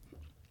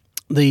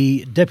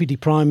the Deputy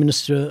Prime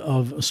Minister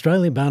of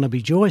Australia,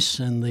 Barnaby Joyce,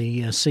 and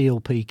the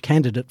CLP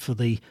candidate for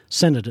the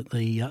Senate at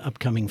the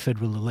upcoming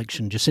federal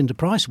election, Jacinta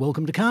Price.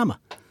 Welcome to Caama.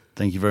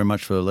 Thank you very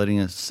much for letting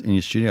us in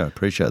your studio. I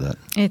appreciate that.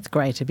 It's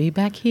great to be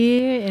back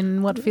here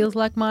in what feels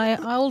like my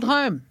old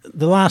home.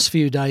 The last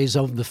few days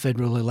of the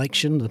federal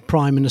election, the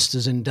Prime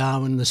Minister's in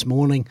Darwin this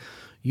morning.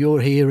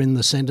 You're here in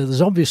the centre.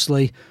 There's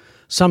obviously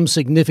some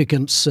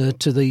significance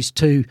to these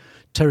two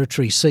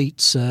territory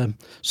seats,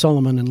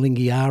 Solomon and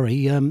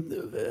Lingiari.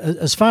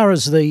 As far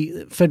as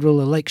the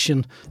federal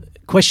election,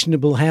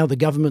 questionable how the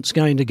government's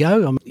going to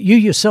go. You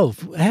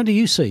yourself, how do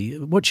you see?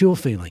 What's your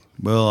feeling?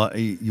 Well,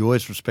 you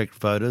always respect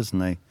voters,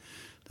 and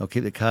they'll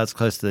keep their cards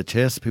close to their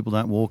chest. People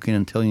don't walk in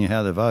and telling you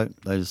how they vote.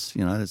 They just,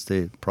 it's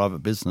their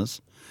private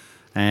business.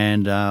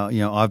 And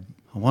I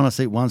won a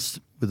seat once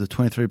with a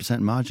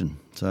 23% margin.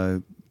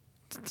 So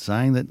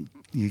saying that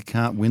you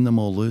can't win them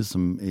or lose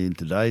them in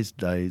today's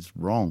day is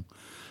wrong.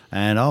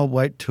 And I'll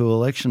wait till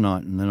election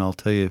night, and then I'll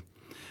tell you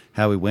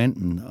how we went.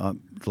 And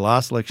the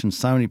last election,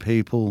 so many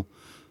people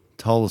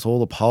told us all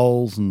the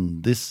polls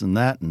and this and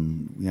that,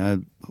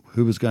 and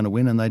who was going to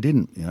win, and they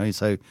didn't.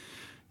 So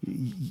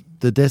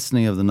the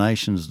destiny of the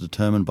nation is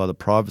determined by the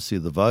privacy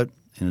of the vote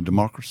in a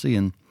democracy,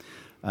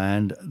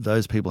 and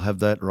those people have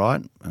that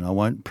right. And I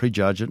won't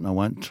prejudge it, and I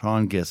won't try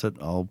and guess it.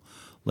 I'll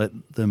let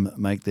them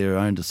make their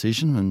own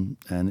decision.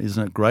 And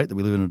isn't it great that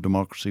we live in a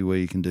democracy where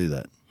you can do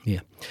that?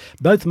 Yeah.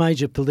 Both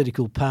major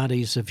political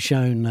parties have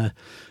shown a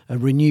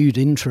renewed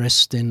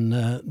interest in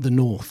the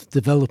North,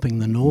 developing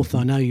the North.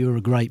 I know you're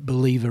a great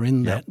believer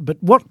in that.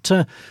 But what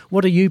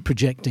are you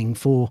projecting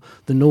for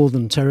the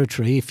Northern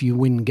Territory if you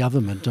win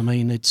government? I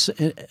mean, it's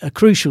a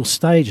crucial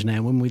stage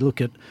now when we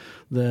look at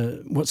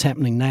what's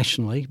happening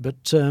nationally.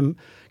 But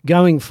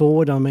going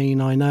forward, I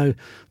mean, I know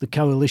the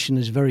Coalition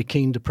is very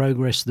keen to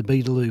progress the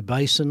Beetaloo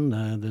Basin.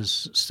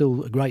 There's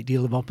still a great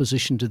deal of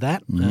opposition to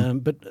that.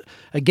 But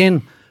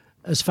again,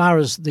 as far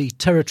as the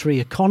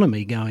territory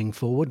economy going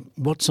forward,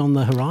 what's on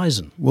the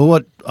horizon? Well,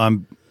 what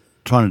I'm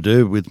trying to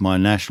do with my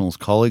Nationals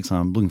colleagues, and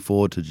I'm looking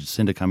forward to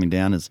Jacinta coming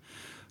down, is,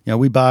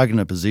 we bargained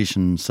a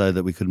position so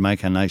that we could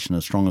make our nation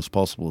as strong as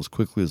possible, as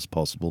quickly as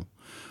possible,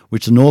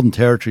 which the Northern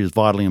Territory is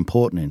vitally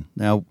important in.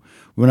 Now,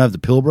 we went over to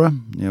Pilbara,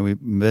 we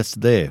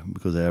invested there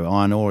because of our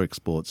iron ore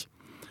exports,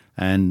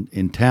 and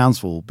in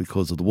Townsville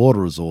because of the water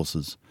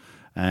resources,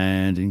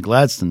 and in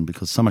Gladstone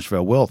because so much of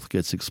our wealth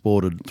gets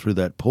exported through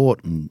that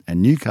port, and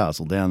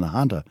Newcastle down the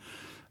Hunter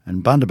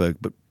and Bundaberg.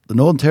 But the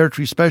Northern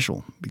Territory is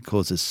special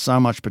because there's so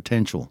much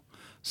potential.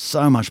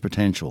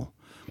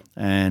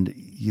 And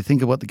you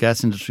think of what the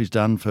gas industry's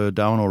done for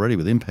Darwin already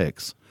with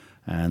INPEX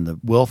and the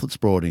wealth it's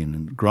brought in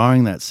and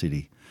growing that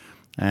city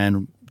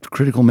and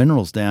critical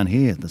minerals down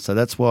here. So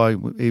that's why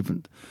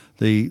even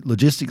the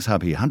logistics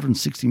hub here,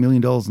 $160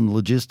 million in the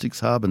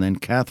logistics hub, and then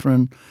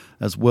Catherine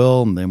as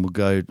well, and then we'll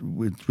go,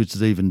 which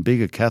is even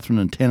bigger, Catherine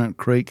and Tennant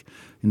Creek.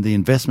 In the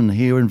investment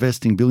here, we're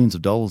investing billions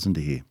of dollars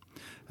into here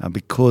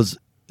because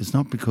it's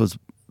not because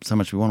so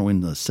much we want to win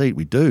the seat.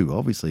 We do,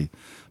 obviously,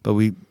 but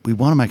we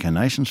want to make our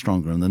nation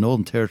stronger, and the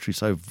Northern Territory is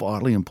so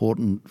vitally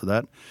important for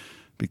that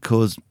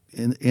because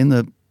in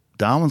the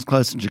Darwin's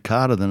closer to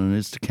Jakarta than it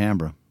is to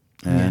Canberra.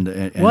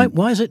 And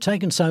why has it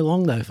taken so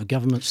long, though, for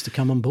governments to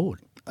come on board?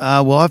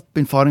 Well, I've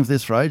been fighting for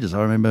this for ages.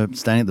 I remember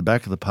standing at the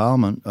back of the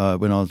Parliament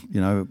when I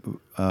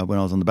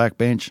was on the back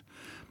bench,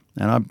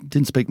 and I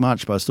didn't speak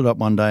much, but I stood up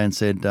one day and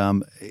said,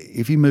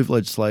 if you move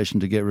legislation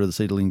to get rid of the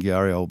seat of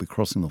Lingiari, I will be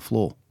crossing the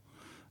floor.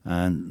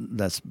 And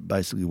that's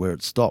basically where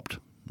it stopped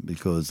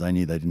because they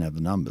knew they didn't have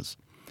the numbers.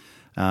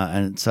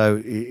 And so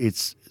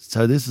this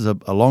is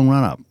a long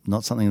run-up,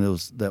 not something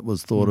that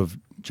was thought of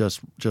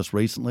just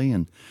recently,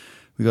 and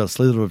we got a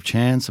slither of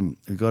chance, and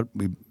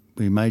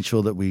we made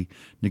sure that we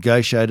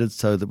negotiated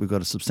so that we've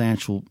got a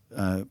substantial,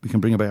 we can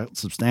bring about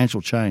substantial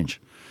change.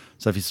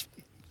 So if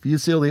you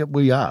sealing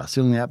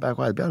the Outback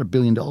Way, about $1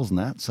 billion in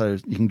that. So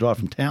you can drive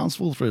from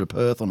Townsville through to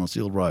Perth on a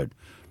sealed road,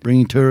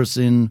 bringing tourists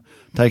in,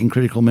 taking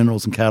critical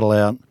minerals and cattle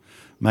out,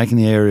 making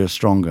the area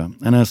stronger.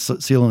 And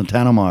sealing the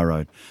Tanami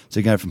Road.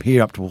 So you go from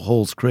here up to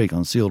Halls Creek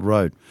on a sealed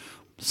road.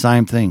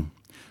 Same thing,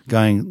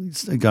 going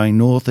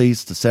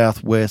northeast to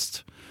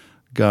southwest,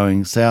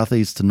 going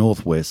southeast to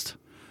northwest,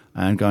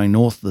 and going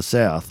north to the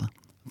south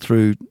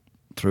through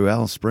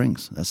Alice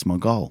Springs. That's my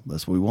goal.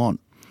 That's what we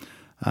want.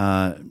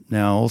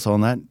 Now, also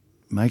on that,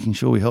 making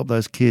sure we help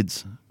those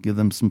kids, give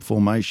them some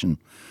formation,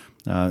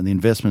 the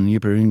investment in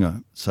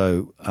Yuparinga.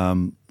 So,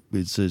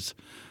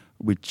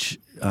 which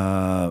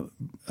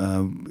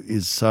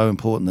is so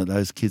important that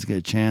those kids get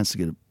a chance to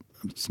get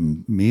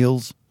some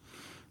meals,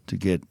 to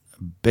get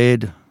a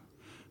bed,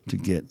 to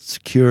get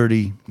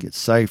security, get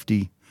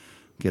safety,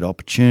 get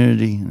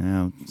opportunity.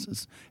 Now,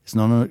 it's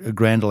not a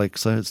grand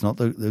elixir. It's not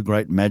the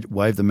great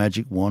wave the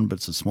magic wand, but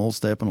it's a small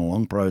step in a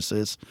long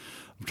process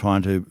of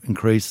trying to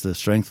increase the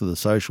strength of the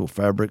social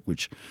fabric,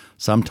 which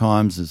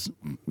sometimes is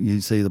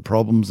you see the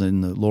problems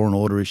in the law and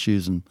order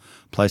issues in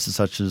places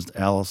such as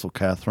Alice or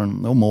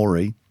Catherine or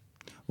Moree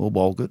or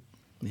Walgett.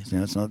 Yes.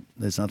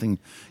 There's nothing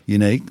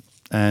unique,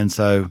 and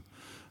so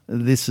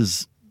this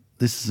is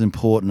this is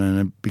important,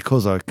 and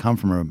because I come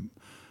from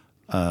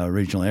a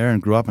regional area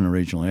and grew up in a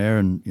regional area,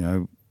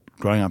 and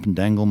growing up in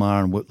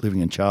Danglema and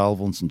living in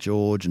Charleville and St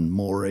George and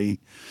Moree,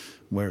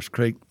 Werris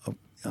Creek,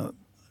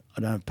 I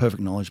don't have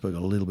perfect knowledge, but I've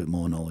got a little bit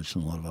more knowledge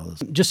than a lot of others.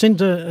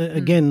 Jacinta,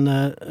 again,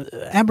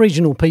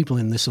 Aboriginal people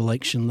in this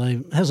election, there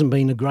hasn't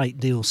been a great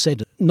deal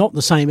said. Not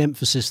the same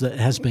emphasis that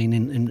has been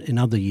in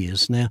other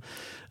years. Now,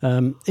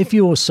 if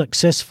you're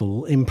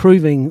successful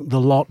improving the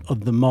lot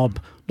of the mob,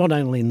 not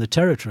only in the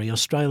Territory,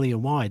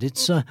 Australia-wide,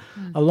 it's a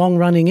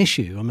long-running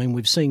issue. I mean,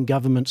 we've seen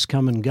governments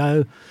come and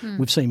go.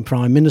 We've seen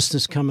prime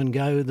ministers come and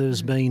go.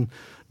 There's been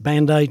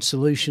Band-Aid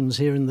solutions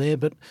here and there.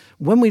 But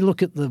when we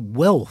look at the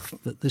wealth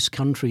that this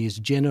country is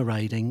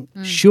generating,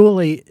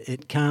 surely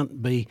it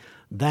can't be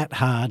that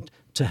hard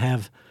to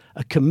have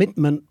a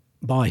commitment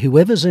by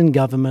whoever's in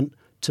government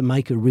to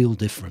make a real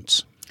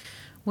difference.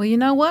 Well, you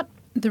know what?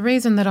 The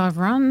reason that I've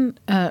run,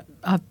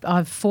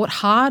 I've fought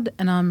hard,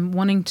 and I'm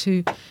wanting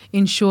to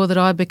ensure that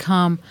I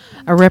become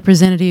a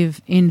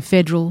representative in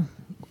federal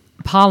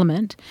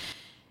parliament,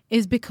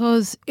 is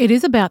because it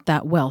is about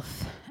that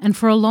wealth. And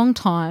for a long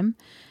time,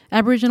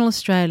 Aboriginal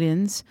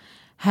Australians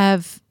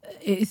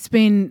it's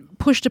been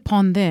pushed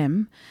upon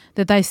them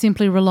that they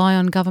simply rely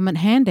on government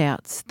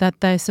handouts,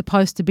 that they're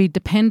supposed to be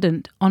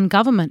dependent on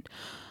government.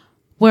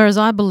 Whereas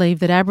I believe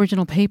that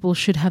Aboriginal people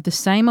should have the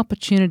same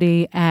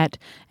opportunity at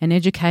an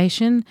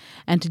education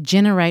and to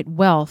generate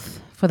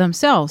wealth for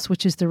themselves,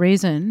 which is the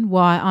reason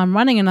why I'm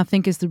running, and I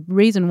think is the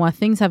reason why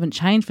things haven't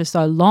changed for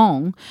so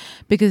long,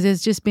 because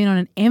there's just been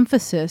an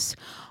emphasis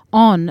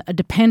on a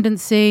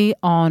dependency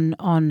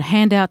on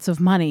handouts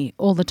of money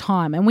all the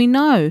time. And we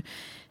know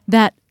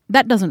that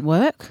that doesn't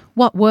work.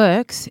 What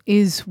works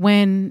is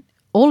when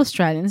all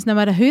Australians, no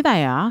matter who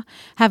they are,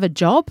 have a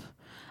job,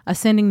 are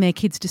sending their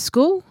kids to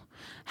school,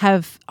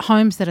 have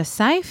homes that are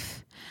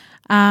safe,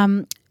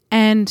 and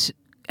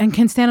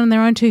can stand on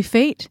their own 2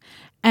 feet.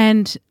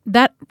 And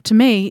that, to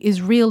me,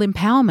 is real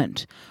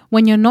empowerment.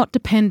 When you're not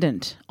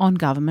dependent on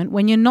government,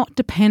 when you're not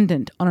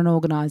dependent on an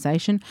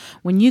organisation,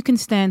 when you can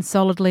stand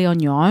solidly on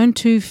your own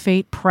 2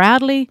 feet,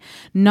 proudly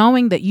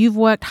knowing that you've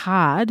worked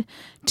hard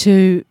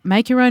to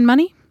make your own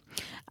money,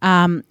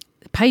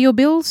 pay your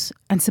bills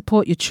and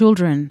support your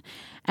children.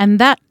 And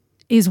that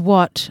is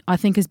what I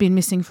think has been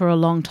missing for a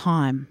long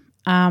time.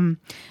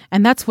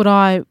 And that's what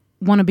I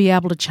want to be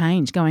able to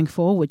change going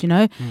forward,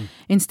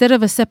 Instead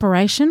of a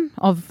separation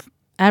of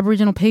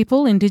Aboriginal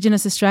people,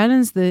 Indigenous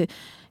Australians, the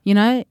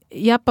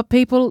Yappa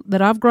people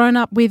that I've grown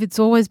up with, it's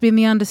always been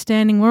the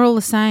understanding we're all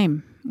the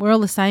same. We're all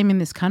the same in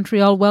this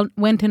country. Old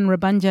Wenton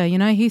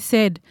Rabunja, he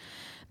said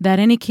that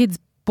any kids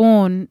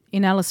born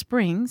in Alice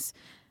Springs,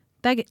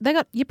 they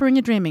got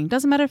Yipperinya dreaming.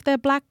 Doesn't matter if they're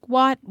black,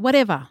 white,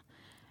 whatever.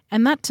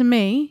 And that, to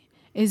me,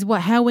 is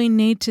how we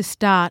need to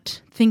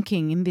start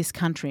thinking in this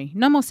country.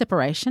 No more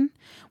separation.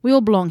 We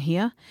all belong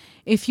here.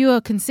 If you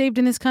are conceived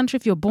in this country,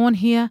 if you're born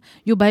here,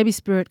 your baby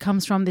spirit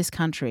comes from this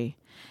country.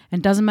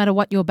 And doesn't matter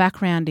what your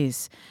background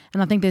is.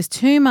 And I think there's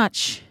too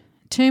much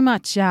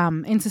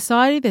in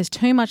society. There's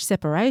too much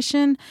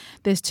separation.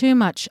 There's too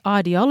much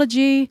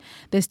ideology.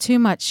 There's too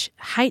much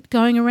hate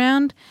going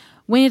around.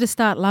 We need to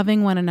start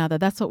loving one another.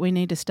 That's what we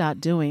need to start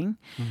doing.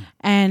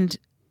 And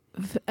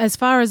as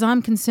far as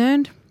I'm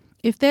concerned,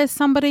 if there's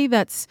somebody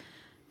that's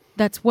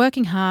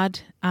working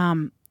hard,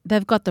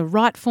 they've got the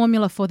right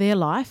formula for their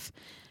life,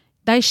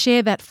 they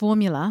share that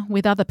formula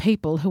with other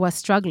people who are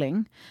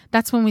struggling,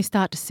 that's when we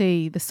start to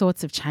see the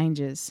sorts of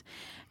changes.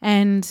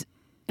 And,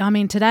 I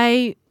mean,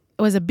 today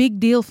was a big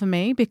deal for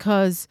me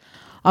because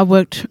I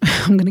worked...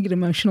 I'm going to get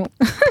emotional.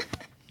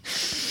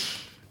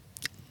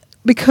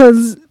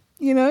 Because,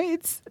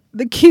 it's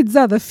the kids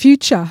are the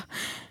future.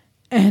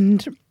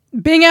 And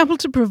being able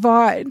to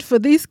provide for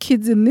these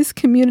kids in this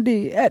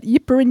community at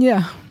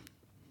Yipperinya,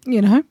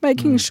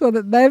 making sure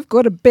that they've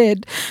got a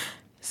bed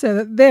so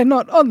that they're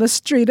not on the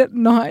street at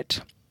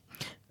night.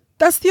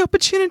 That's the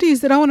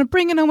opportunities that I want to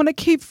bring and I want to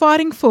keep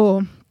fighting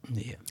for.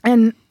 Yeah.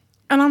 And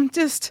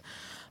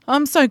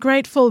I'm so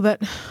grateful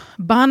that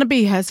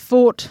Barnaby has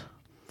fought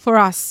for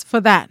us for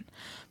that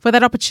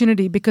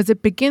opportunity, because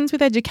it begins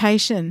with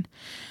education.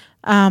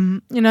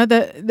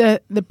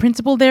 The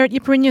principal there at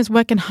Yipperinya is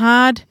working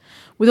hard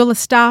with all the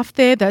staff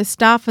there. Those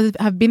staff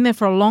have been there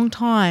for a long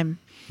time,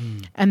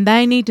 and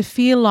they need to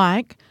feel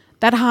like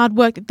that hard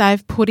work that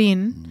they've put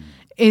in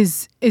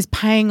is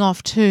paying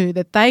off too,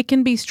 that they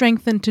can be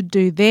strengthened to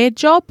do their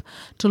job,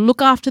 to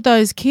look after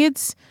those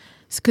kids,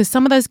 because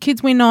some of those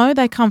kids, we know,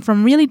 they come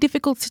from really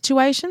difficult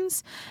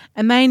situations,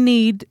 and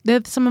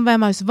they're some of our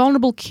most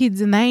vulnerable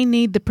kids, and they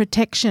need the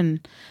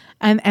protection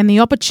and the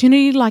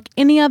opportunity like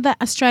any other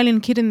Australian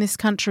kid in this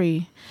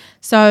country.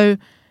 So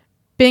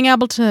being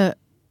able to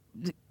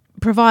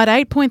provide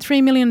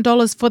 $8.3 million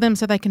for them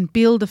so they can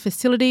build the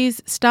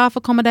facilities, staff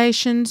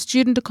accommodation,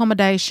 student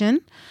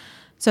accommodation,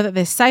 so that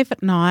they're safe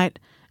at night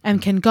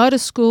and can go to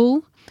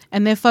school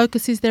and their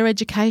focus is their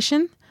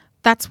education,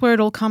 that's where it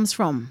all comes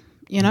from.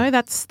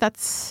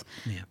 That's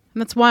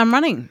why I'm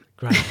running.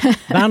 Great.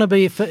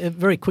 Barnaby,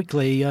 very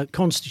quickly,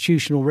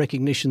 constitutional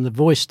recognition, the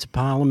voice to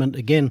Parliament.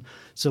 Again,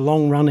 it's a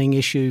long-running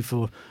issue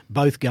for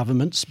both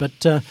governments.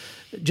 But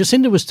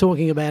Jacinta was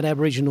talking about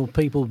Aboriginal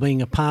people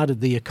being a part of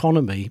the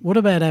economy. What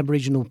about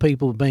Aboriginal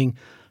people being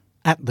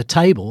at the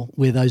table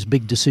where those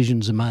big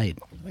decisions are made?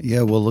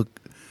 Yeah, well, look,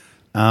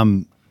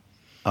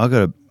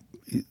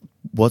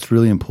 what's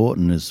really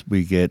important is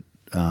we get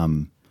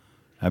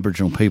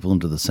Aboriginal people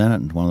into the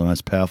Senate, and one of the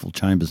most powerful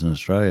chambers in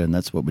Australia, and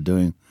that's what we're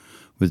doing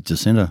with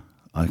Jacinta.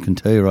 I can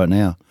tell you right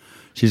now,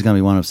 she's going to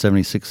be one of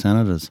 76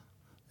 senators.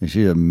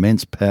 She has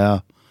immense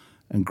power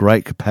and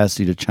great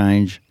capacity to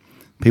change.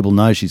 People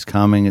know she's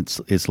coming.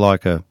 It's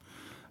like a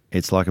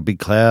big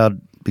cloud,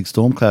 big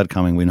storm cloud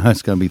coming. We know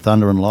it's going to be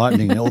thunder and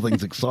lightning and all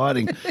things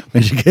exciting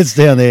when she gets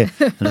down there,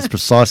 and it's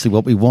precisely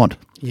what we want.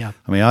 Yeah.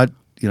 I mean,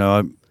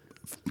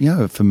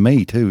 for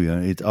me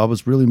too, I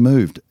was really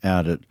moved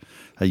out at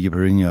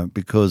Yuparinga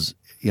because,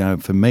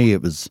 for me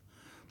it was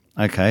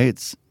okay.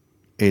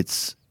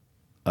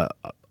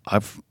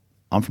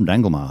 I'm from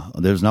Dangalmar.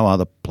 There's no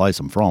other place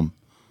I'm from.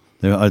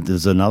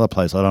 There's another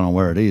place, I don't know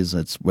where it is.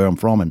 It's where I'm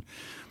from, and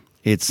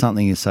it's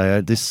something you say,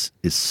 oh, this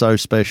is so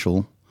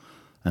special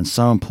and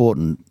so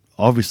important,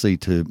 obviously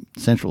to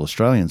Central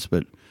Australians,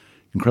 but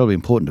incredibly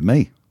important to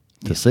me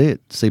to see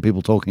it, to see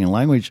people talking in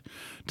language,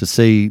 to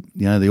see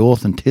the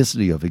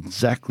authenticity of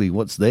exactly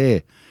what's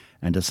there,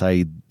 and to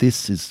say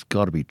this has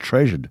got to be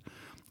treasured.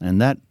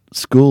 And that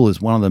school is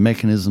one of the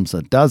mechanisms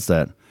that does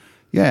that.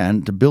 Yeah,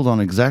 and to build on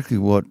exactly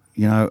what,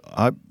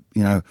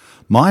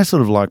 my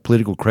sort of like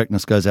political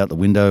correctness goes out the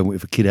window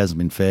if a kid hasn't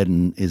been fed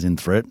and is in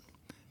threat,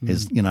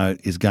 is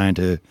going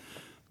to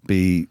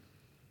be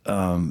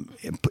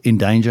in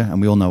danger, and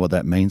we all know what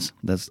that means.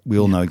 We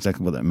all know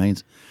exactly what that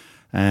means.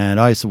 And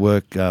I used to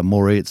work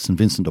Moree at St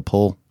Vincent de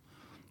Paul,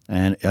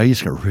 and I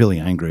used to get really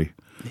angry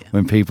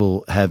when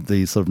people have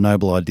these sort of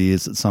noble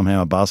ideas that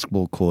somehow a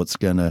basketball court's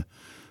going to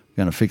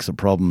fix a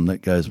problem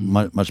that goes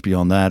much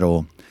beyond that,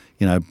 or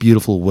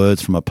beautiful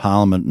words from a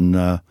parliament,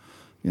 and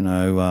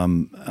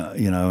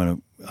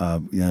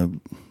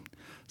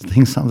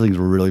some things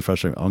were really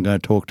frustrating. I'm going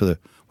to talk to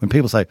when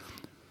people say,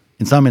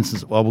 in some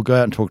instances, well, we'll go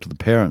out and talk to the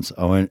parents.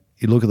 You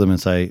look at them and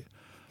say,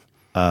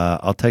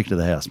 I'll take you to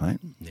the house, mate.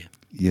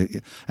 Yeah.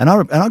 And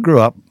I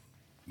grew up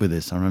with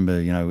this. I remember,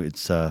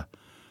 it's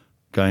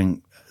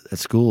going at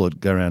school,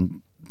 I'd go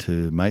around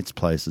to mates'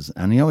 places,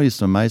 and it used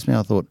to amaze me.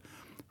 I thought,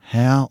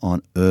 how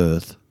on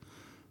earth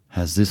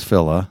has this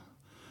fella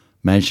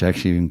managed to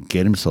actually even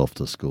get himself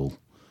to school?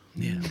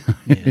 Yeah.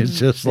 It's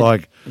just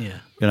like,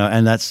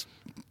 and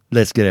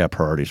let's get our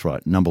priorities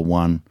right. Number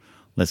one,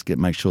 let's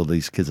make sure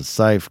these kids are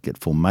safe, get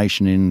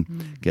formation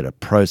in, get a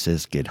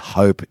process, get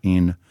hope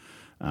in.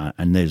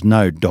 And there's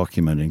no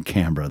document in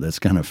Canberra that's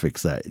going to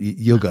fix that.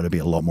 You've got to be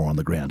a lot more on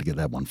the ground to get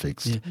that one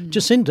fixed. Yeah.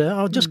 Jacinta,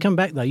 I'll just come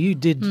back though. You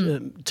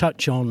did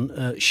touch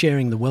on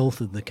sharing the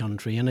wealth of the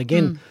country. And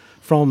again,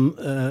 from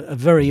a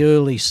very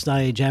early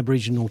stage,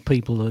 Aboriginal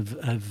people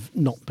have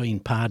not been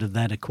part of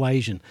that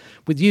equation.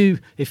 With you,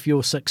 if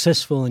you're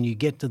successful and you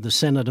get to the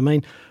Senate, I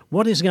mean,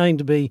 what is going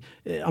to be,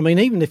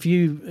 even if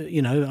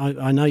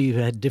I know you've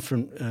had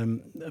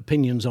different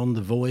opinions on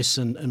the voice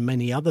and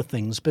many other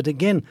things, but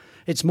again,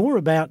 it's more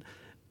about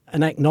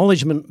an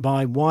acknowledgement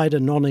by wider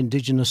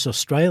non-Indigenous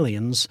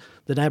Australians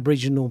that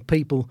Aboriginal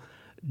people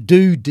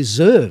do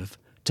deserve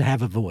to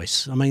have a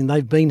voice. I mean,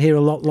 they've been here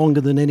a lot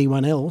longer than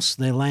anyone else.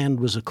 Their land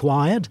was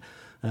acquired.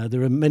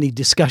 There are many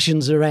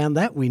discussions around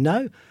that, we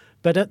know.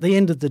 But at the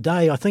end of the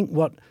day, I think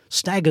what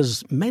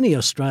staggers many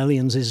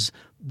Australians is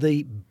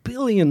the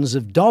billions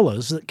of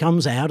dollars that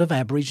comes out of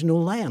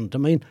Aboriginal land. I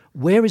mean,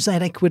 where is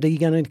that equity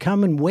going to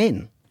come and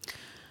when?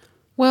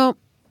 Well,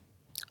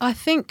 I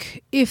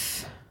think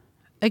if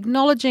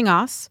acknowledging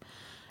us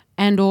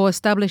and or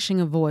establishing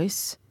a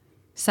voice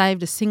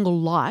saved a single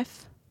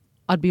life,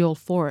 I'd be all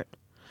for it.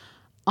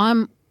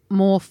 I'm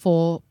more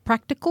for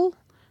practical,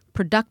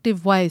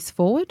 productive ways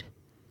forward.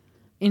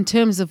 In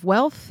terms of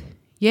wealth,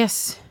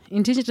 yes,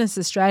 Indigenous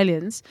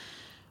Australians,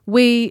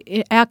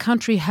 our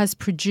country has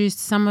produced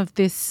some of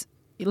this,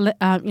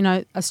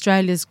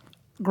 Australia's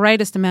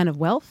greatest amount of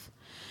wealth.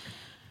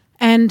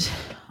 And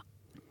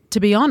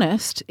to be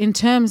honest, in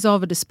terms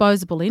of a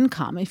disposable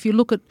income, if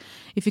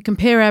you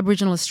compare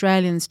Aboriginal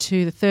Australians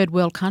to the third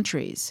world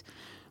countries,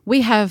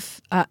 we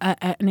have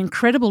an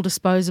incredible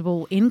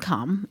disposable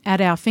income at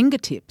our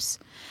fingertips.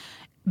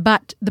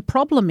 But the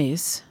problem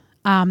is,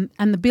 and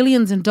the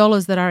billions in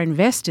dollars that are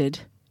invested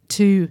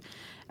to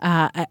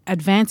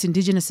advance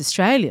Indigenous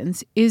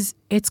Australians,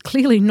 it's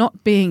clearly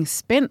not being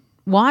spent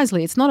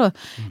wisely. It's not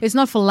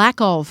for lack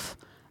of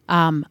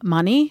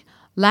money,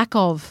 lack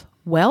of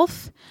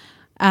wealth.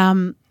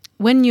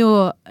 When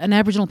you're an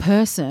Aboriginal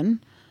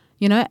person,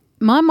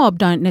 my mob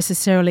don't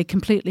necessarily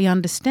completely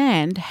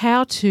understand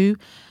how to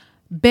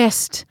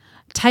best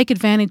take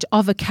advantage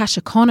of a cash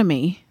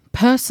economy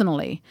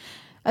personally.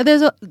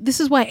 This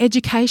is why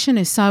education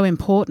is so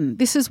important.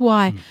 This is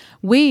why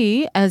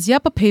we, as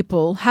Yapa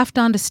people, have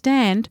to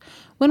understand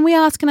when we're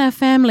asking our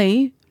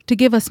family to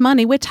give us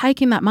money, we're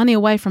taking that money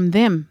away from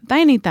them.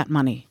 They need that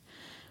money.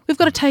 We've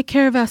got to take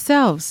care of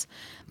ourselves.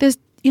 There's,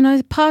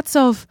 parts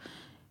of,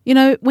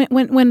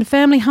 when the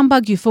family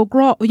humbug you for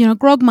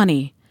grog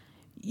money,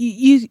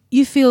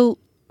 you feel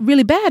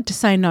really bad to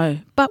say no.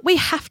 But we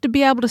have to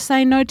be able to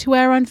say no to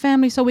our own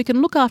family so we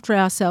can look after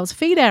ourselves,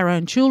 feed our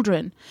own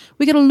children.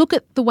 We got to look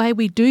at the way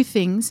we do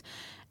things,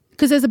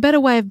 because there's a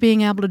better way of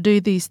being able to do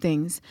these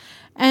things.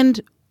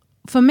 And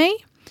for me,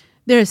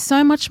 there is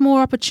so much more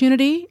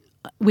opportunity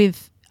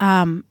with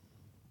our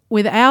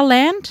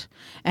land,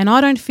 and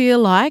I don't feel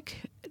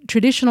like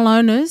traditional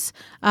owners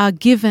are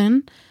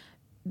given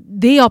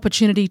the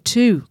opportunity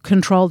to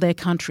control their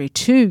country,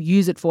 to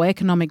use it for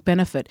economic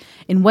benefit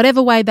in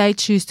whatever way they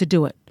choose to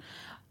do it.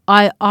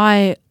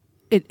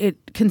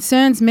 It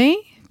concerns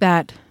me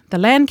that the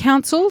land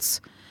councils,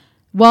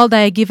 while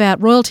they give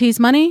out royalties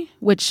money,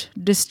 which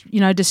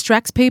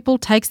distracts people,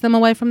 takes them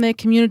away from their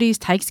communities,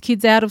 takes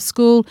kids out of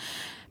school,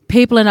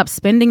 people end up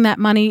spending that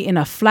money in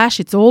a flash.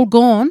 It's all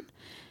gone.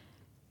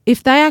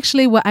 If they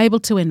actually were able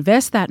to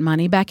invest that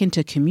money back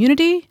into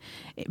community,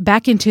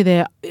 back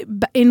into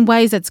in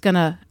ways that's going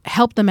to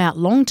help them out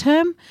long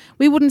term,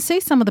 we wouldn't see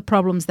some of the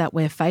problems that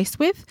we're faced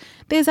with.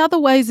 There's other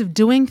ways of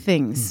doing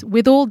things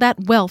with all that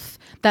wealth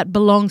that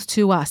belongs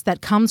to us,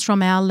 that comes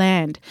from our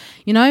land.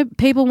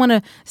 People want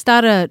to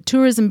start a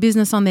tourism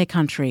business on their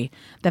country.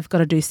 They've got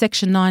to do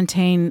Section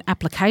 19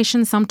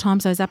 applications.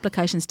 Sometimes those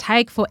applications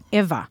take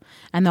forever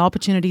and the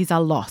opportunities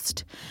are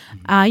lost.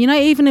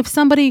 Even if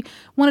somebody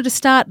wanted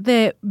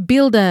to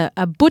build a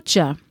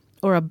butcher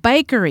or a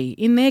bakery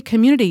in their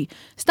community,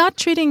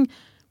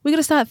 we've got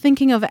to start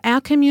thinking of our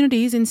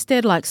communities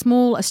instead like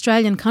small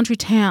Australian country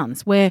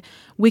towns where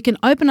we can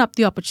open up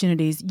the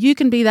opportunities. You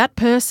can be that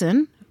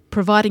person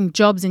providing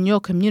jobs in your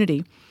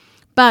community.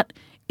 But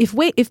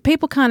if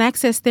people can't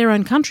access their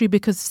own country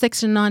because of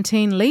Section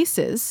 19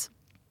 leases,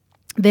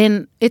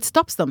 then it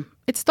stops them.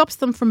 It stops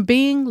them from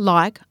being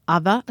like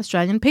other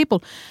Australian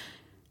people.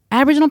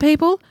 Aboriginal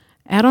people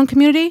out on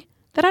community,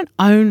 they don't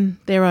own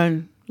their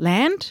own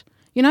land,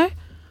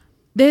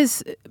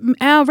 There's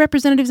our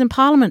representatives in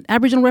Parliament,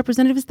 Aboriginal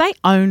representatives, they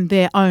own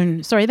their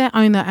own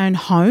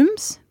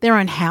homes, their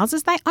own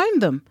houses, they own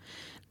them.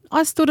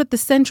 I stood at the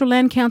Central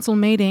Land Council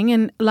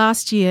meeting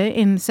last year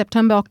in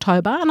September,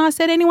 October, and I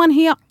said, anyone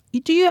here,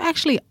 do you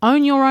actually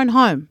own your own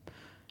home?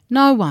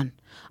 No one.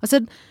 I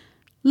said,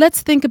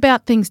 let's think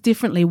about things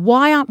differently.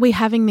 Why aren't we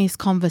having these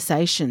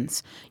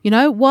conversations?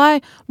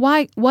 Why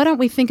don't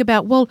we think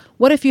about, well,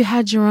 what if you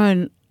had your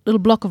own little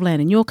block of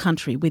land in your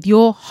country with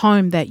your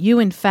home that you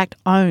in fact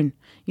own?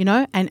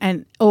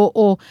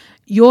 Or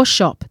your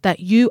shop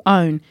that you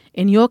own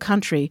in your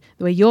country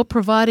where you're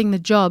providing the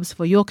jobs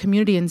for your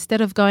community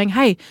instead of going,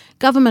 hey,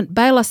 government,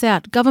 bail us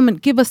out.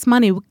 Government, give us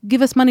money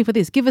for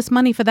this, give us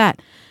money for that.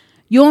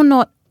 You're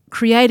not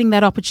creating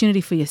that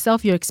opportunity for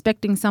yourself. You're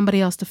expecting somebody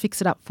else to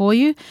fix it up for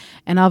you.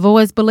 And I've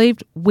always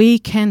believed we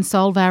can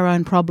solve our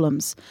own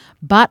problems.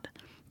 But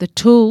the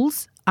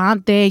tools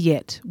aren't there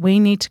yet. We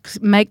need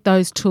to make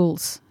those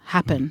tools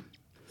happen.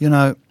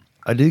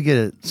 I do get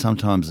it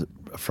sometimes,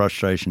 a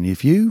frustration.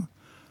 If you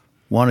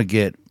want to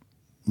get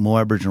more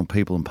Aboriginal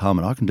people in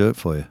Parliament, I can do it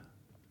for you.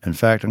 In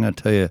fact, I'm going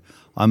to tell you,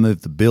 I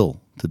moved the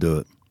bill to do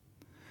it.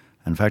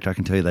 In fact, I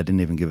can tell you they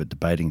didn't even give it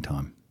debating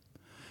time.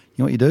 You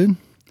know what you do?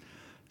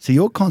 See,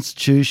 your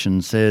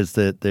constitution says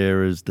that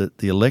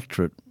the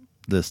electorate,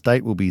 the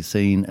state will be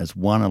seen as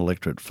one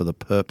electorate for the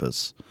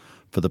purpose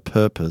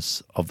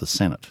of the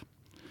Senate.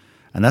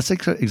 And that's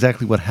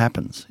exactly what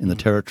happens in the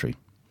territory.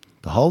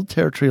 The whole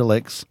territory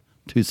elects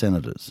 2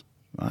 senators,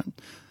 right?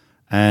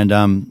 And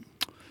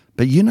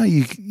but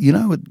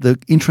the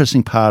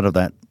interesting part of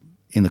that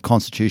in the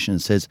Constitution,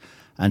 it says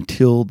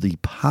until the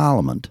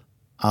Parliament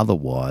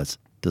otherwise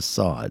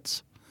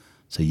decides.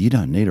 So you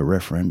don't need a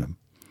referendum.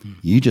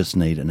 You just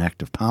need an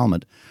act of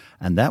Parliament,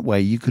 and that way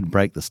you could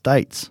break the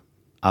states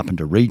up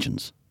into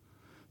regions.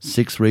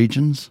 6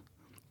 regions,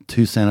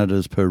 2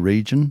 senators per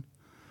region.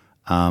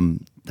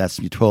 That's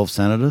your 12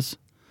 senators.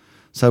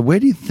 So where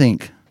do you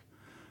think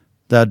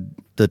that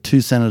the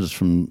 2 senators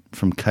from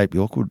Cape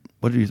York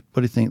what do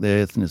you think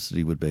their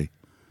ethnicity would be?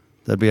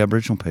 They'd be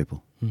Aboriginal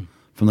people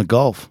from the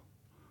Gulf,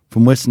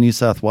 from Western New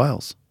South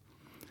Wales.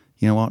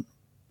 You know what?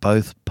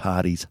 Both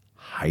parties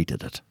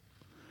hated it,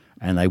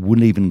 and they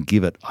wouldn't even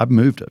give it. I've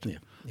moved it.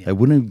 Yeah. They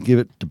wouldn't even give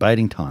it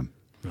debating time.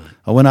 Right.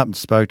 I went up and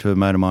spoke to a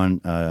mate of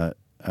mine,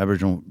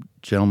 Aboriginal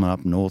gentleman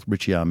up north,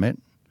 Richie Armett,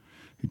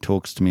 who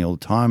talks to me all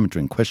the time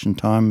during question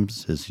time.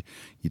 Says,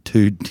 "You're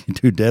too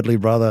deadly,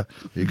 brother.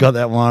 You got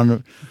that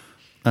one."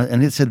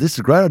 And he said, "This is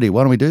a great idea.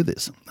 Why don't we do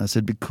this?" I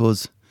said,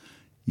 "Because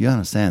you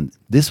understand,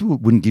 this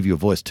wouldn't give you a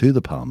voice to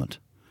the Parliament.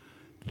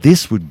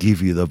 This would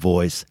give you the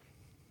voice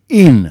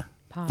in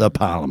the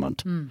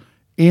Parliament.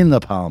 In the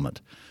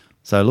Parliament."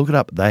 So look it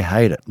up. They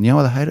hate it. And you know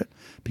why they hate it?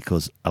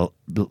 Because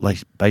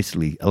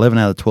basically 11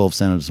 out of 12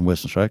 senators in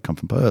Western Australia come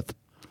from Perth.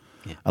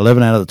 Yeah.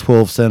 11 out of the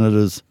 12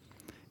 senators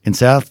in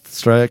South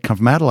Australia come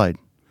from Adelaide.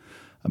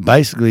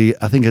 Basically,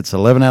 I think it's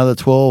 11 out of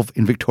the 12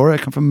 in Victoria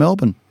come from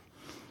Melbourne.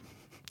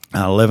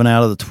 11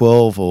 out of the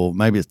 12, or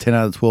maybe it's 10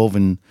 out of the 12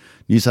 in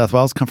New South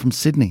Wales come from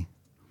Sydney.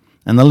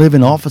 And they live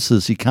in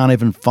offices you can't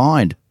even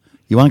find.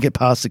 You won't get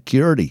past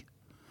security.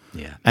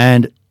 Yeah.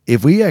 And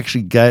if we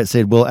actually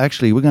said, well,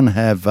 actually, we're going to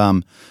have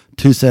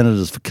 2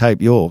 senators for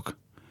Cape York,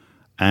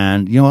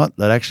 and you know what?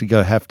 They'd actually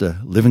have to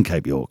live in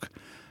Cape York,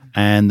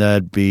 and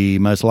they'd be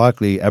most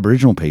likely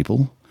Aboriginal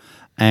people,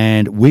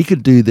 and we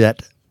could do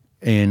that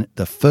in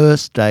the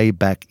first day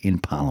back in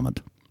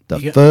Parliament.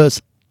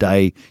 First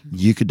day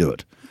you could do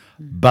it,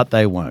 but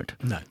they won't.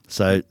 No.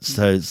 So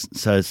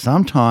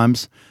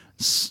sometimes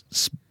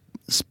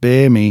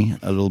spare me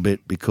a little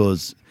bit,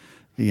 because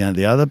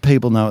the other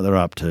people know what they're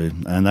up to,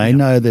 and they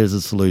know there's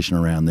a solution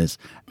around this,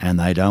 and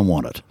they don't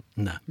want it.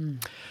 No.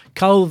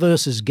 Coal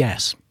versus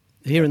gas.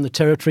 Here in the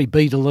Territory,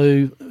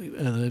 Beetaloo,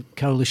 the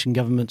coalition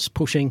government's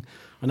pushing.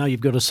 I know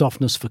you've got a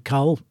softness for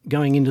coal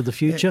going into the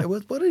future. Yeah,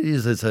 what it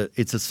is, it's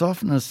a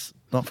softness.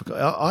 Not for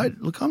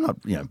look. I'm not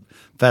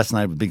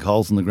fascinated with big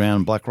holes in the ground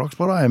and black rocks.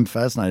 What I am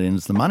fascinated in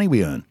is the money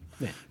we earn.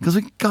 Because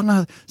we got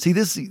no see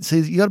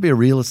you got to be a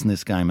realist in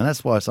this game, and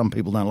that's why some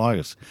people don't like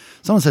us.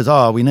 Someone says,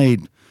 "Oh, we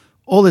need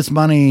all this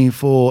money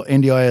for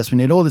NDIS, we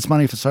need all this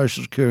money for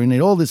Social Security, we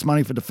need all this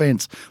money for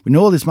defence, we need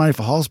all this money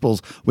for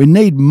hospitals, we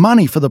need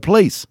money for the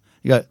police."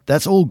 You go,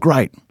 "That's all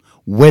great.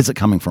 Where's it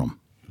coming from?"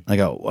 They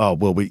go, "Oh,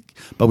 well,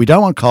 but we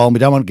don't want coal, and we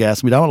don't want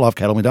gas, and we don't want live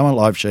cattle, and we don't want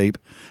live sheep,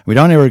 and we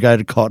don't want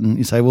irrigated cotton."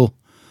 You say, "Well,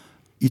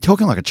 you're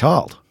talking like a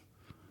child."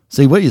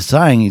 See, what you're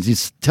saying is you're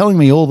telling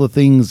me all the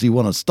things you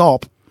want to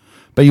stop,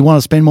 but you want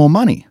to spend more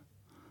money.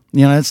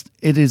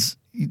 There's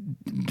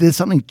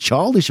something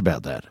childish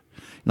about that.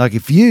 Like,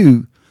 if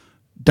you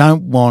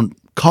don't want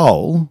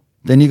coal,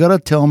 then you got to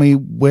tell me,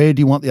 where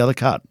do you want the other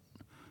cut?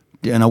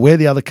 Where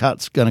the other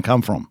cut's going to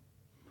come from.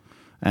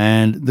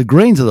 And the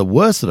Greens are the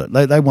worst at it.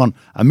 They want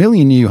 1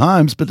 million new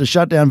homes, but to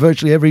shut down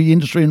virtually every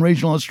industry in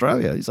regional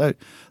Australia. So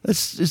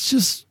it's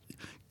just,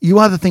 you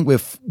either think we're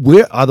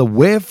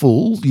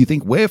fools, you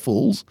think we're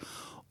fools,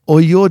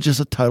 or you're just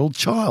a total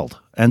child.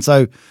 And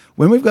so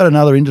when we've got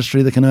another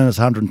industry that can earn us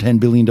 $110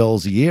 billion a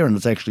year and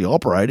it's actually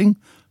operating,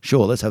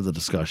 sure, let's have the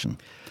discussion.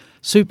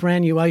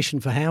 Superannuation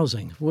for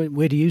housing.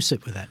 Where do you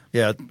sit with that?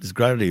 Yeah, it's a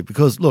great idea,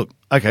 because look,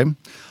 okay,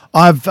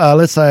 I've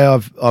let's say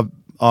I've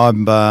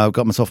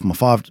got myself my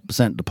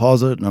 5%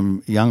 deposit, and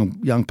I'm a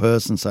young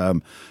person,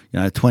 so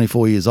I'm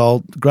 24 years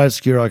old. The greatest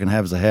security I can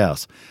have is a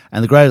house,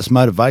 and the greatest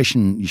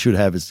motivation you should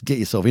have is to get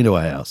yourself into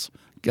a house.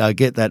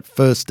 Get that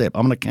first step.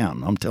 I'm an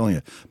accountant. I'm telling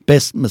you,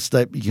 best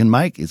mistake you can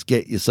make is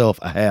get yourself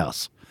a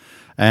house.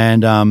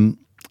 And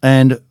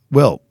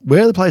well,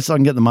 where are the places I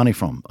can get the money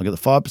from? I get the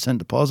 5%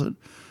 deposit,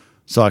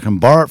 so I can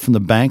borrow it from the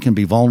bank and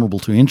be vulnerable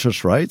to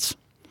interest rates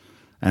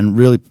and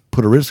really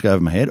put a risk over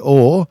my head,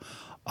 or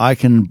I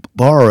can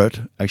borrow it.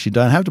 Actually,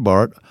 don't have to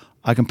borrow it.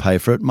 I can pay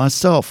for it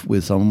myself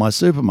with some of my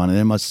super money.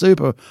 And my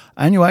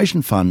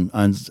superannuation fund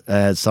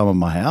has some of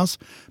my house,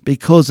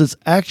 because it's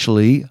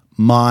actually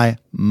my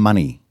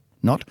money,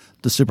 not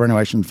the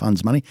superannuation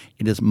fund's money.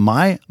 It is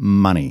my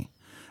money.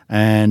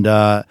 And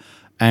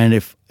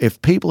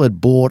if people had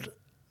bought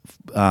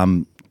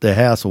their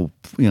house, or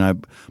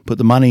put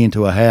the money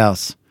into a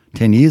house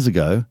 10 years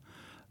ago,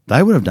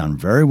 they would have done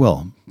very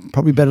well,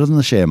 probably better than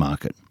the share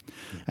market.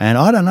 And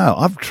I don't know,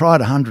 I've tried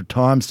 100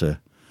 times to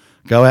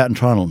go out and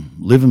try and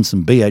live in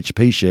some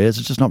BHP shares.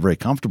 It's just not very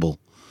comfortable.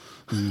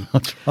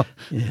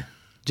 Yeah.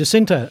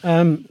 Jacinta,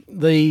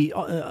 the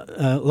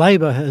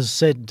Labor has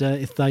said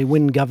if they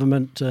win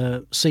government,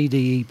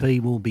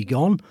 CDEP will be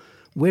gone.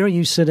 Where are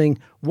you sitting?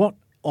 What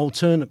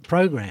alternate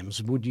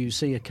programs would you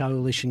see a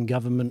coalition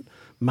government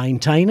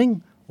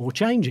maintaining or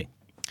changing?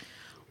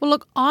 Well,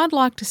 look, I'd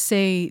like to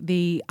see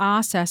the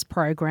RSAS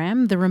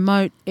program, the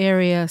Remote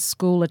Area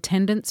School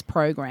Attendance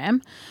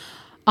program.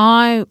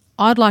 I'd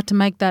like to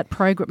make that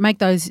program, make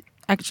those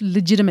actually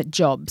legitimate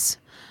jobs,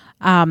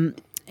 and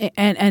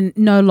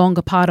no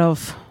longer part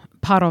of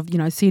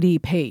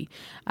CDP,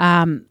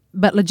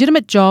 but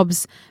legitimate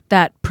jobs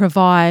that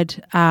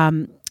provide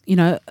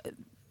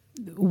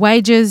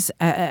wages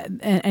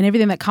and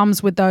everything that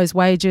comes with those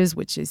wages,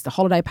 which is the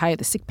holiday pay,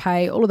 the sick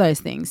pay, all of those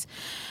things.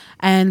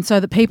 And so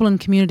that people in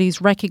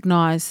communities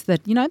recognise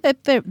that,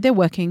 that they're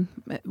working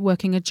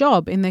a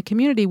job in their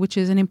community, which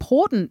is an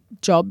important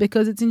job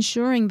because it's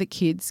ensuring that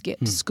kids get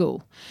to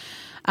school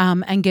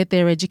and get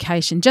their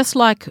education, just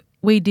like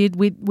we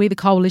the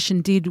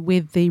Coalition did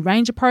with the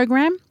Ranger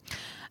program,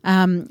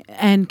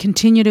 and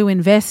continue to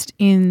invest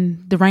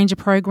in the Ranger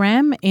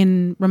program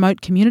in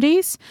remote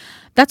communities.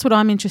 That's what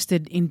I'm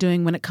interested in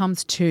doing when it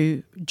comes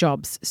to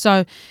jobs.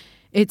 So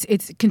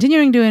it's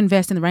continuing to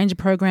invest in the Ranger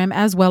program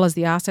as well as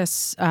the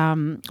RSAS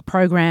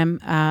program,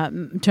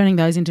 turning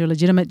those into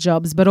legitimate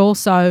jobs, but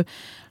also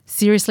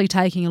seriously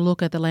taking a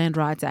look at the Land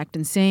Rights Act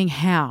and seeing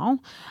how,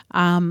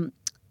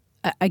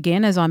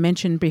 again, as I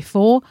mentioned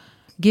before,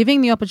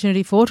 giving the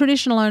opportunity for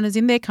traditional owners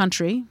in their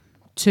country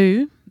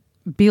to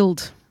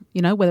build,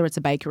 whether it's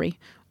a bakery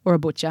or a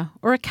butcher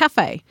or a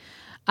cafe,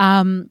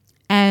 and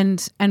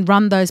and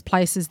run those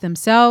places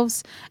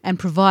themselves and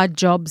provide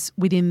jobs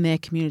within their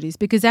communities.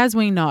 Because as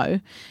we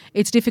know,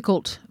 it's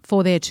difficult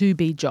for there to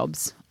be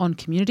jobs on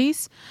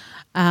communities.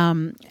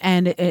 And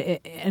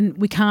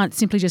we can't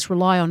simply just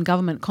rely on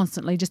government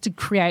constantly just to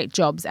create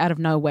jobs out of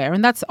nowhere.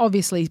 And that's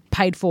obviously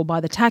paid for by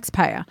the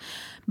taxpayer.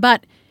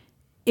 But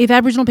if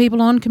Aboriginal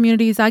people on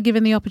communities are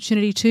given the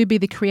opportunity to be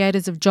the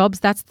creators of jobs,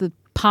 that's the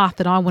path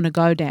that I want to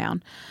go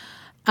down.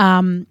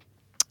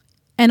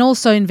 And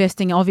also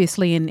investing,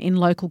 obviously, in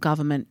local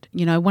government.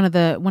 You know, one of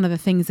the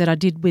things that I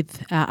did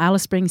with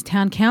Alice Springs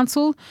Town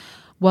Council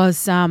was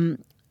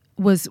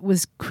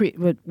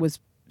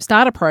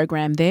start a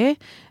program there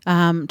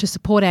to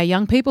support our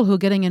young people who are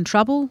getting in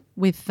trouble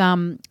with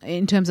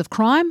in terms of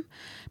crime,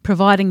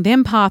 providing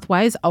them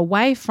pathways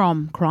away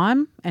from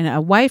crime and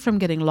away from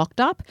getting locked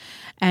up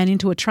and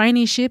into a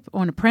traineeship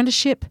or an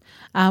apprenticeship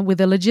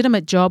with a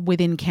legitimate job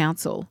within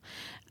council.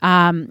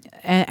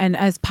 And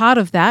as part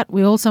of that,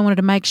 we also wanted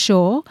to make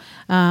sure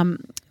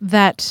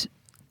that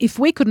if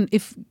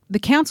the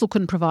council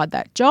couldn't provide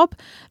that job,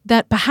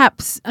 that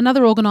perhaps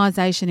another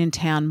organisation in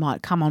town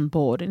might come on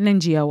board, an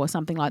NGO or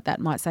something like that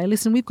might say,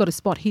 listen, we've got a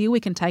spot here,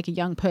 we can take a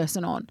young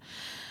person on.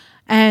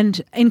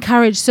 And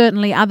encourage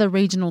certainly other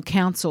regional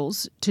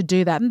councils to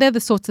do that. And they're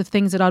the sorts of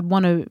things that I'd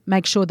want to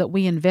make sure that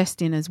we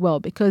invest in as well,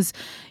 because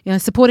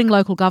supporting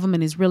local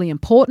government is really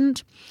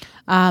important.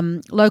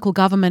 Local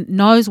government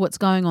knows what's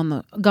going on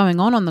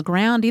on the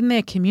ground in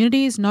their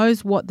communities,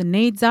 knows what the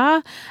needs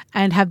are,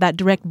 and have that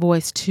direct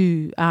voice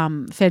to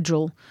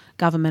federal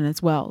government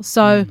as well.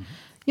 So,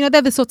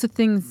 they're the sorts of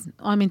things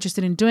I'm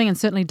interested in doing, and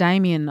certainly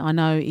Damien, I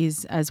know,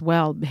 is as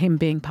well, him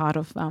being part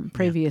of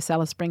previous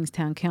Alice Springs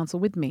Town Council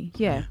with me.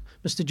 Yeah.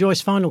 Mr. Joyce,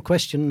 final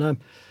question.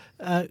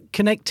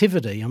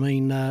 Connectivity. I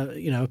mean,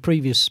 a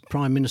previous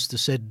Prime Minister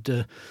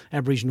said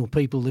Aboriginal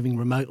people living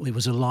remotely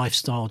was a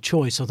lifestyle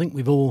choice. I think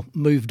we've all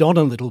moved on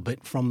a little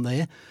bit from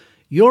there.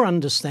 Your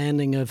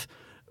understanding of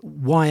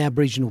why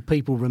Aboriginal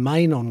people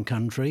remain on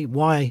country,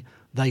 why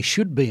they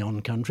should be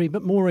on country,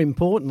 but more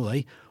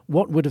importantly,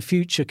 what would a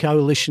future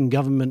coalition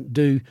government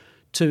do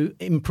to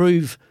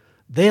improve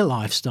their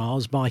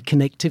lifestyles by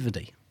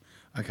connectivity?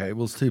 Okay,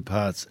 well, it's two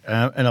parts,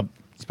 and I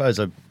suppose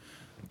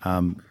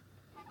I'm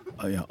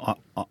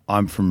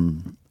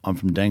from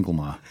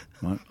Danglema.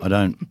 Right?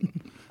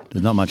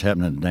 There's not much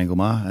happening at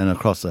Danglema, and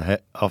across the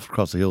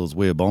hill is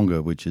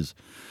Weabonga, which is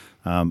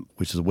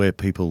where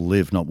people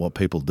live, not what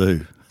people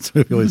do. That's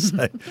what we always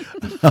say.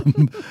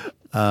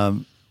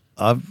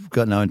 I've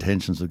got no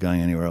intentions of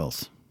going anywhere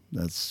else.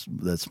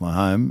 That's my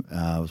home.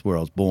 It's where I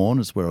was born.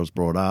 It's where I was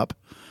brought up.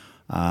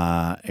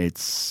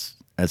 It's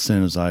as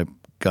soon as I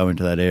go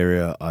into that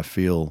area, I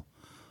feel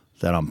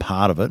that I'm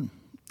part of it,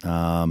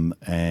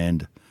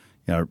 and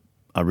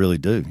I really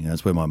do.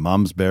 It's where my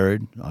mum's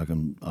buried. I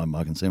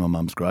can see my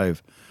mum's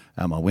grave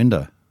out my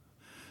window.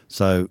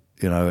 So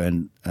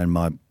and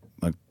my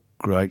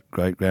great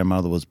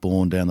grandmother was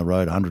born down the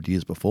road 100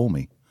 years before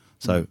me.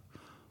 So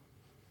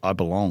I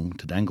belong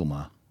to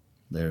Danglema.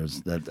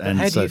 There's that. And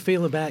how do you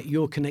feel about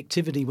your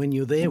connectivity when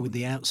you're there with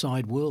the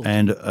outside world?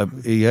 And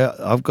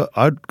I've got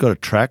a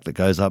track that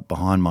goes up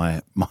behind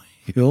my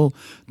hill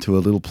to a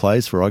little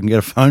place where I can get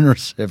a phone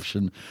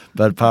reception.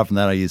 But apart from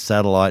that, I use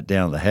satellite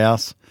down at the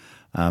house.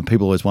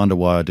 People always wonder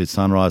why I do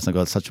sunrise and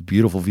I've got such a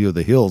beautiful view of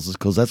the hills. It's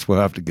because that's where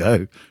I have to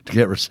go to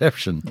get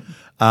reception.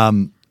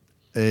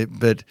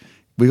 But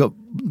we got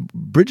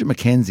Bridget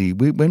McKenzie.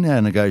 We went in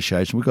our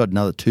negotiation. We got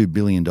another $2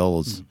 billion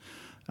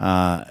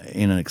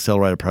in an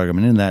accelerator program,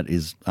 and in that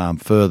is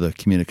further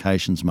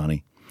communications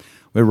money.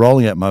 We're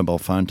rolling out mobile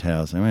phone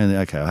towers. I mean,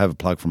 okay, I have a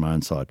plug from my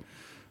own side.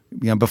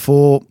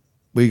 Before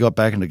we got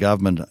back into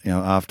government,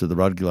 after the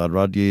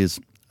Rudd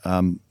years,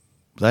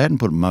 they hadn't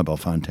put a mobile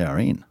phone tower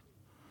in.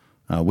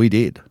 We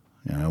did.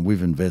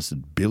 We've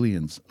invested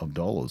billions of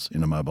dollars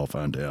into mobile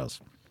phone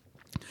towers,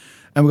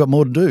 and we've got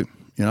more to do.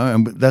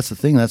 And that's the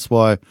thing. That's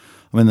why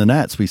the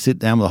Nats, we sit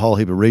down with a whole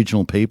heap of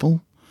regional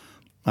people,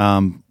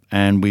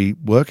 and we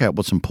work out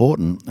what's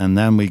important, and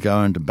then we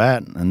go into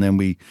bat, and then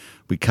we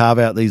carve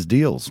out these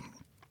deals,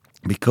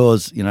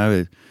 because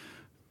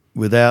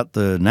without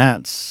the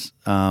Nats,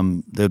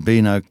 there'd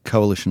be no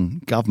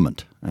coalition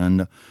government,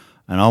 and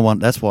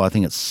that's why I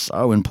think it's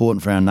so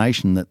important for our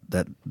nation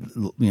that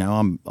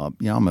I'm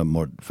a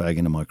more fag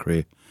into my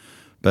career,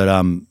 but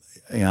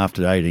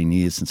after 18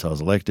 years since I was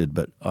elected,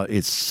 but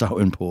it's so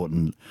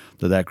important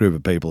that group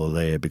of people are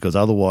there, because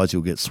otherwise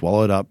you'll get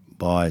swallowed up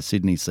by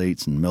Sydney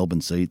seats and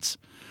Melbourne seats,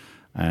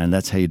 and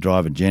that's how you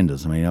drive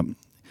agendas.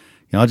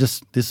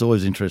 This is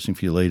always interesting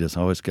for your leaders.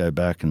 I always go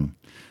back and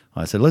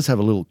I said, let's have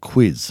a little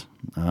quiz.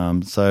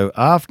 So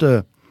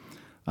after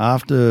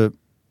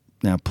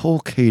now, Paul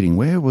Keating,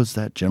 where was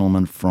that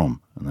gentleman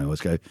from? And they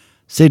always go,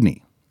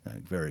 Sydney.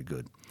 Very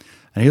good.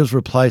 And he was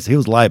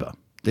Labor.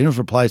 Then he was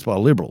replaced by a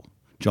Liberal,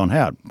 John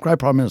Howard, great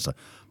Prime Minister.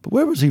 But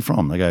where was he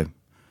from? They go,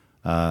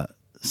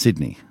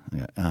 Sydney. I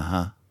go,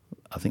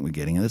 I think we're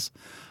getting this.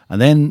 And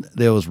then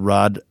there was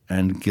Rudd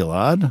and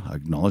Gillard. I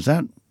acknowledge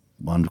that.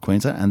 One to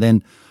Queensland. And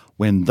then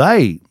when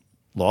they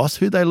lost,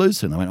 who'd they lose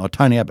to? And they went,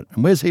 Tony Abbott.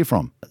 And where's he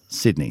from?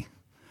 Sydney.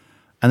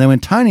 And then when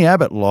Tony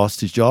Abbott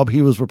lost his job,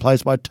 he was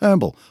replaced by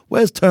Turnbull.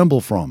 Where's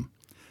Turnbull from?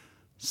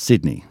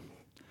 Sydney.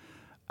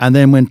 And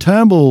then when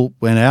Turnbull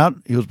went out,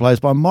 he was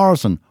replaced by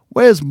Morrison.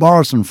 Where's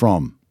Morrison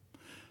from?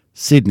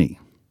 Sydney.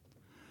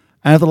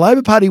 And if the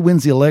Labor Party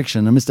wins the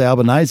election and Mr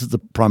Albanese is the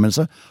Prime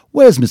Minister,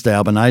 where's Mr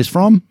Albanese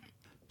from?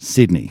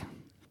 Sydney.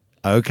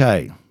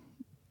 Okay,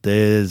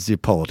 there's your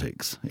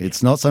politics.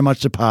 It's not so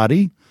much the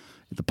party.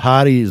 The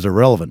party is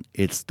irrelevant.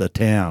 It's the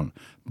town.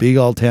 Big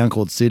old town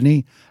called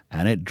Sydney,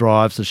 and it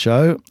drives the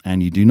show,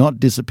 and you do not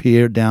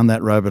disappear down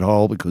that rabbit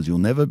hole because you'll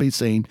never be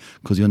seen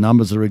because your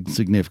numbers are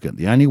insignificant.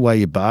 The only way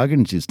you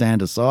bargain is you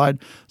stand aside,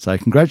 say,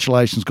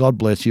 congratulations, God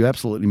bless you,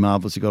 absolutely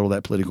marvellous, you got all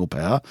that political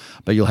power,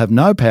 but you'll have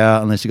no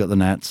power unless you got the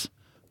Nats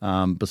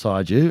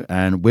beside you,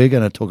 and we're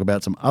going to talk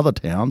about some other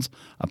towns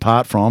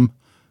apart from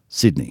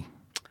Sydney.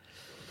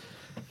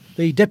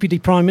 The Deputy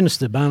Prime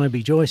Minister,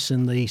 Barnaby Joyce,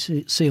 and the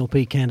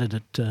CLP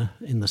candidate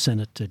in the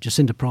Senate,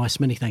 Jacinta Price,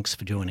 many thanks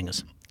for joining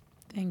us.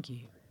 Thank you.